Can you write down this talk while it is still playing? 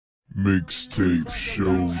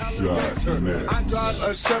mixtapeshow.net. I drive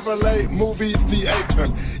a Chevrolet movie theater.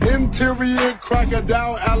 Interior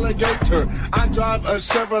crocodile alligator. I drive a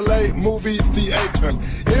Chevrolet movie theater.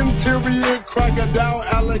 Interior crocodile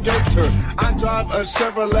alligator. I drive a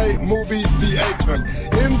Chevrolet movie theater.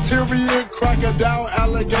 Interior crocodile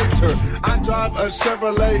alligator. I drive a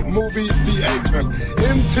Chevrolet movie theater.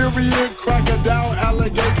 Interior crocodile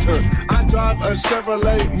alligator. I drive a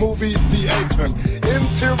Chevrolet movie theater.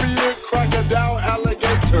 Interior crocodile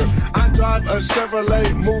alligator. I drive a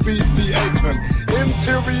Chevrolet movie theater.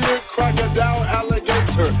 Interior crocodile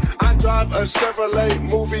alligator. I drive a Chevrolet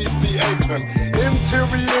movie theater.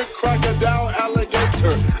 Interior crocodile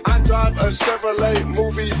alligator. I drive a Chevrolet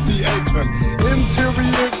movie theater.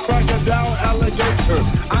 Interior crocodile alligator.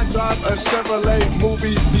 I drive a Chevrolet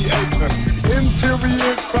movie theater.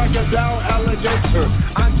 Interior crocodile alligator.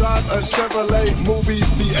 I drive a Chevrolet movie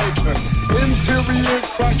theater. Interior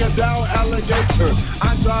crocodile alligator. I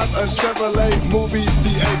drive a Chevrolet movie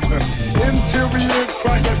theater. Interior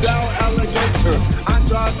crocodile alligator. I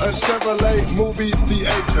drive a Chevrolet movie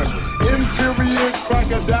theater. Interior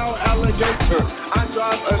crocodile alligator. I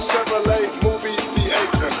drive a Chevrolet